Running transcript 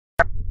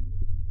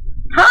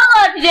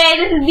today,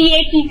 this is the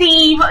Htc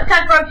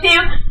Touch Pro 2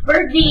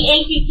 versus the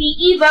Htc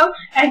Evo,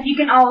 as you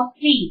can all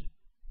see.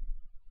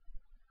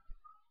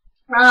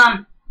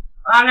 I'm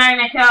not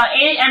gonna tell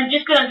it, I'm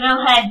just gonna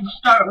go ahead and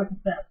start with the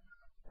stuff.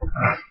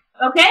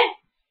 Okay?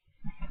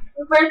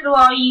 First of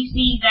all, you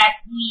see that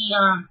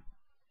the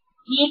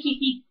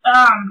Htc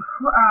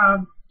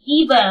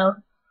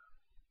Evo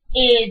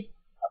is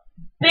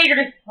bigger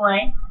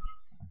display,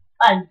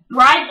 a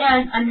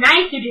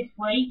nicer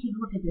display. You can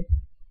look at this.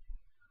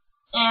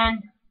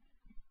 And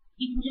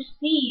you can just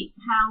see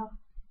how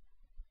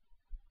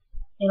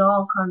it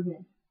all comes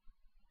in.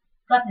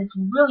 Got this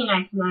really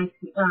nice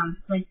placement.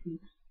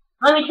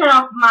 Let me turn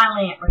off my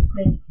lamp right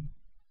quick.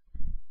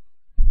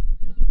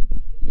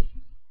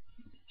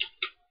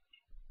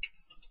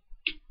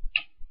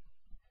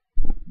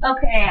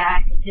 Okay,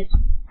 I just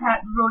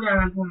roll down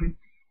on one.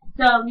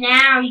 So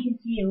now you can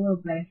see it a little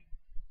better.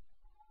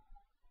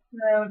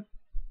 So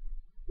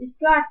it's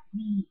got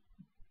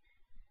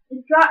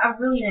a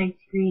really nice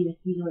screen if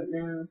you don't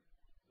know.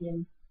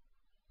 You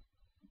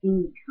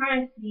can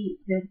kind of see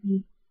that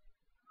the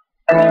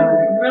screen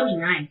is really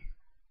nice.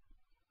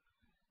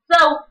 So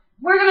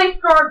we're gonna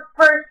start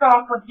first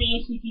off with the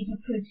Htc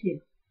Touch Pro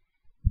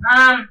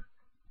 2.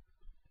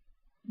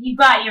 You've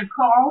got your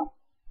call,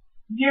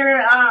 your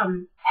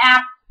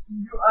app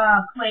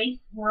place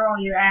where all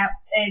your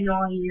apps and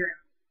all your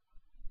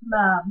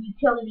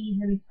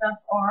utilities and stuff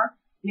are.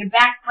 Your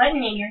back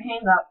button and your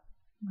hang up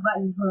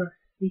button for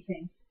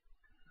everything.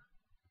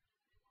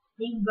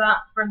 Then you got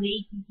from the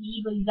Htc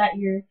Evo, you got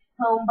your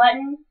home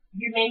button,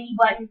 your menu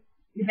button,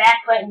 your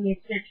back button, your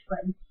search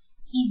button.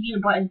 Easier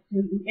buttons to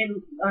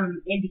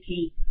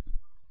indicate.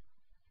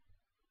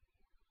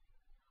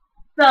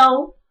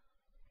 So,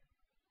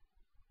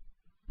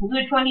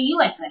 which one do you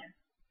like better?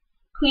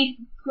 Please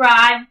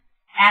subscribe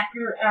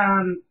after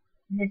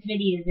this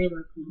video is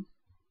over, please.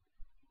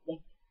 Okay.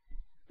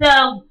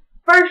 So,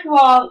 first of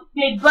all,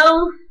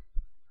 both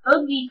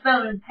these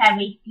phones have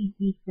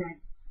HTC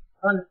Sense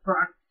on the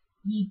front.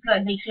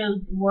 They show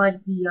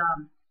what the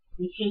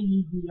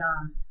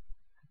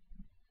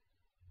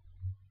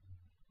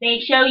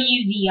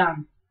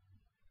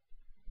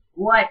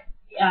what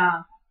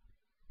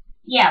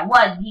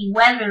the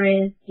weather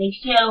is. They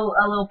show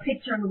a little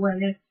picture of the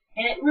weather,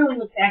 and it really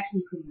looks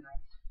actually pretty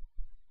nice.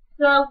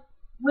 So,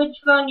 which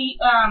phone do you,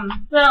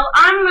 so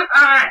I'm,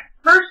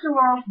 first of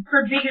all,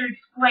 for bigger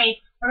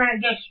display, we're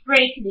gonna go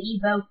straight to the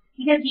Evo,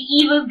 because the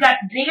Evo's got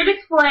the bigger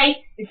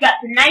display, it's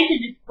got the nicer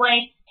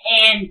display,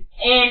 and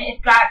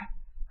it's got,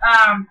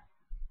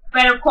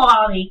 better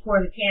quality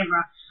for the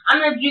camera. I'm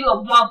gonna do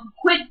a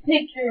quick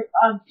picture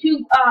of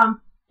two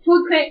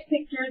quick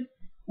pictures,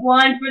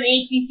 one for the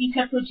Htc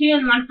Touch Pro 2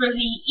 and one for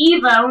the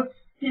Evo,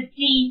 to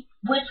see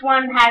which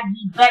one has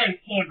the better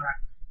camera.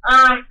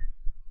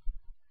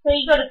 So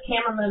you go to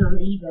camera mode on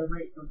the Evo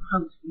right from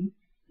home screen.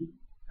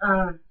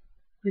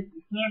 Put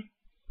your hand.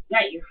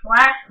 Got your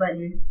flash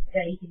button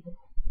that you can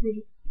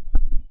see.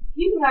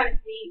 You can kind of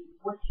see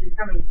what you're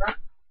coming from.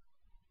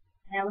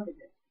 Now look at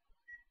this.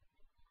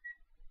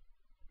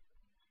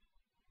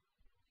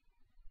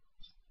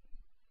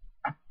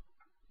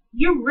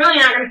 You're really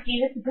not going to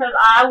see this because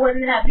I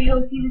wouldn't have been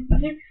able to see this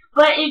picture,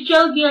 but it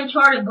shows the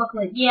Uncharted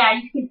booklet. Yeah,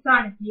 you can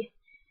kind of see it.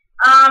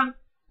 I'm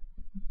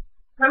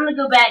going to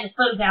go back to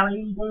photo gallery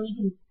and you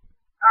can,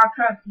 I'll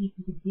try to see if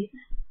you can see it.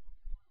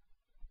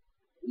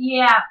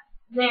 Yeah,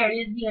 there it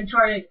is, the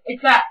Uncharted.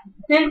 It's got,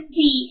 since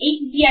the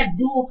HTC has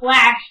dual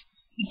flash,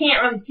 you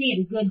can't really see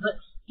it as good, but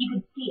you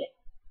can see it.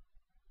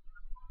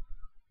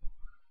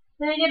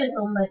 So I get a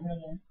home button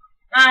again.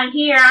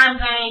 Here I'm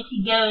going to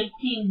go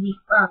to the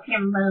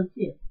camera mode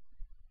too.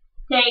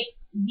 Take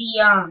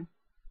the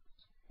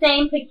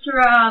same picture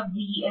of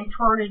the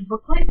Uncharted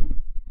booklet.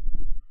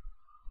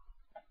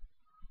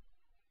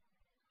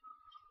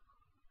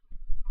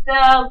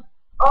 So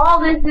all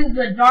this is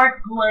a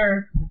dark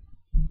blur.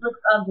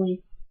 Looks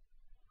ugly.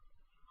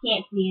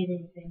 Can't see it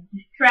anything.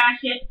 Just trash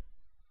it.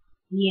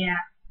 Yeah,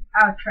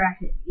 I'll trash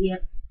it.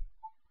 Yep.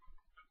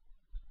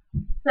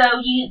 So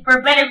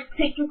for better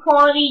picture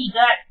quality, you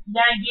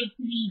gotta give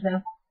to the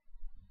Evo.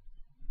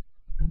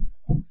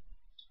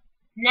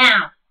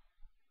 Now,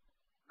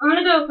 I'm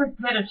gonna go for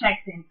better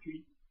text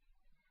entry.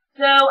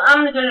 So I'm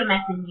gonna go to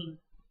messaging.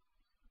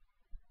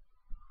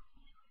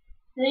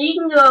 So you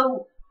can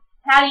go.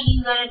 How do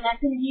you go to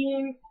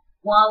messaging?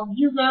 Well,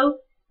 you go to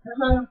the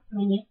home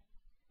menu.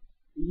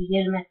 You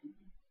go to messaging.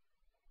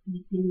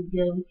 You can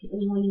go to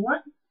anyone you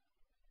want.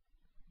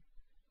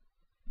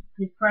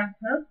 Just press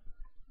host.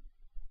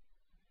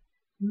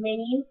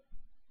 Menu.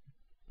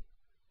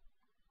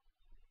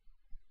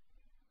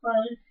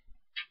 Close.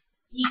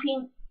 You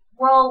can,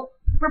 well,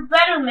 for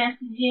better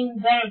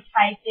messaging, better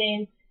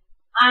typing,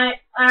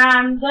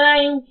 I'm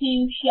going to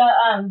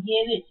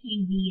give it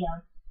to the,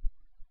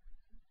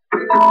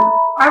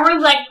 I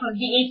really like the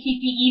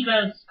HTC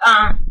Evos,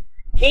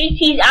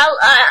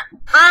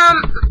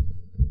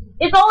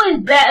 it's always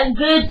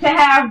good to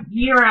have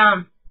your,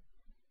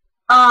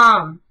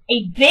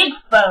 a big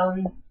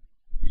phone,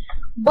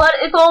 but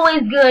it's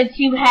always good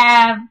to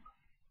have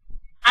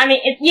I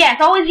mean,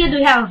 it's always good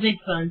to have a big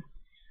phone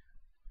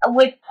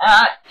with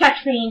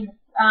touchscreen,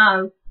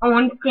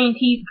 on-screen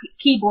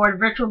keyboard,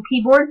 virtual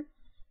keyboard.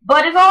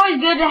 But it's always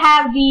good to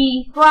have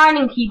the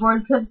sliding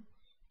keyboard because it's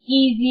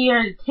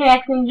easier to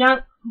text and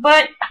junk.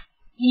 But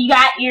you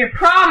got your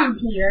problem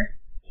here.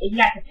 You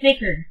got the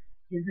thickness.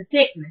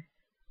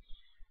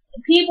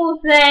 People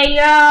say,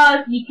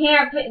 you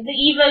can't put the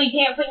Evo, you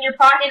can't put in your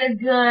pocket as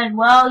good.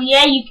 Well,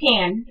 yeah, you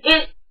can.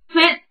 It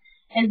fits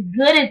as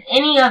good as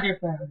any other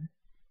phone.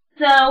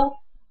 So,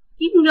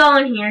 you can go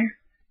in here,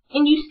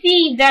 and you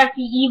see that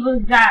the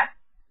Evo's got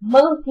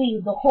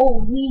mostly the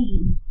whole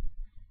lead.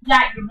 You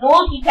got your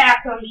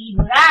multi-tap on the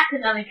Evo, that's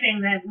another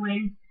thing that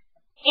wins.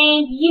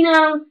 And, you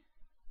know,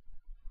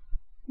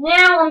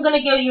 now I'm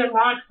gonna go to your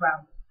launch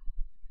browser.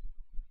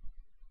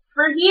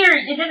 For here,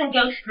 it doesn't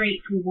go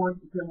straight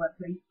towards the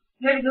website.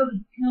 You gotta go to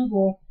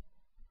Google.com.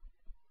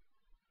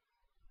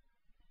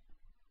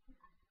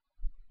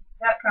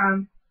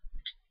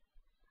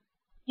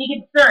 You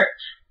can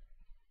search.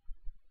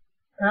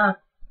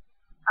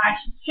 I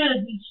should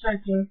have been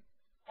searching.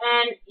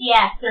 And,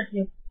 yeah,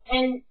 searching.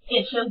 And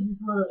it shows this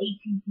little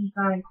HTC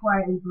sign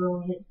quietly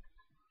below it.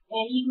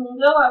 And you can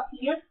go up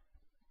here.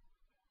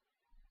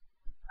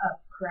 Oh,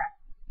 crap.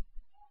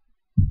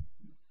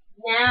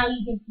 Now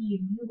you can see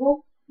your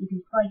Google. You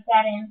can plug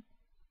that in.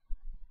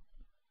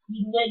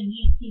 You can go to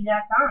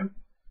Htc.com.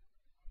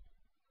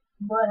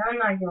 But I'm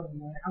not going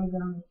there. I'm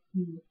going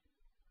to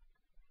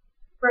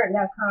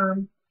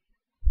Sprint.com.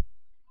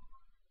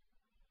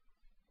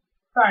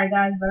 Sorry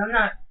guys, but I'm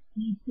not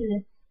used to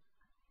this.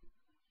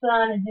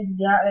 Son, I just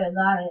got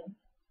it.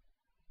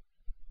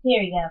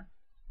 Here we go.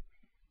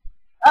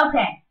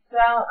 Okay, so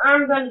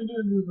I'm going to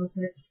do a Google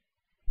search.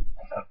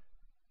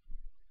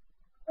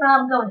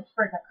 I'm going to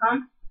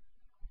Sprint.com.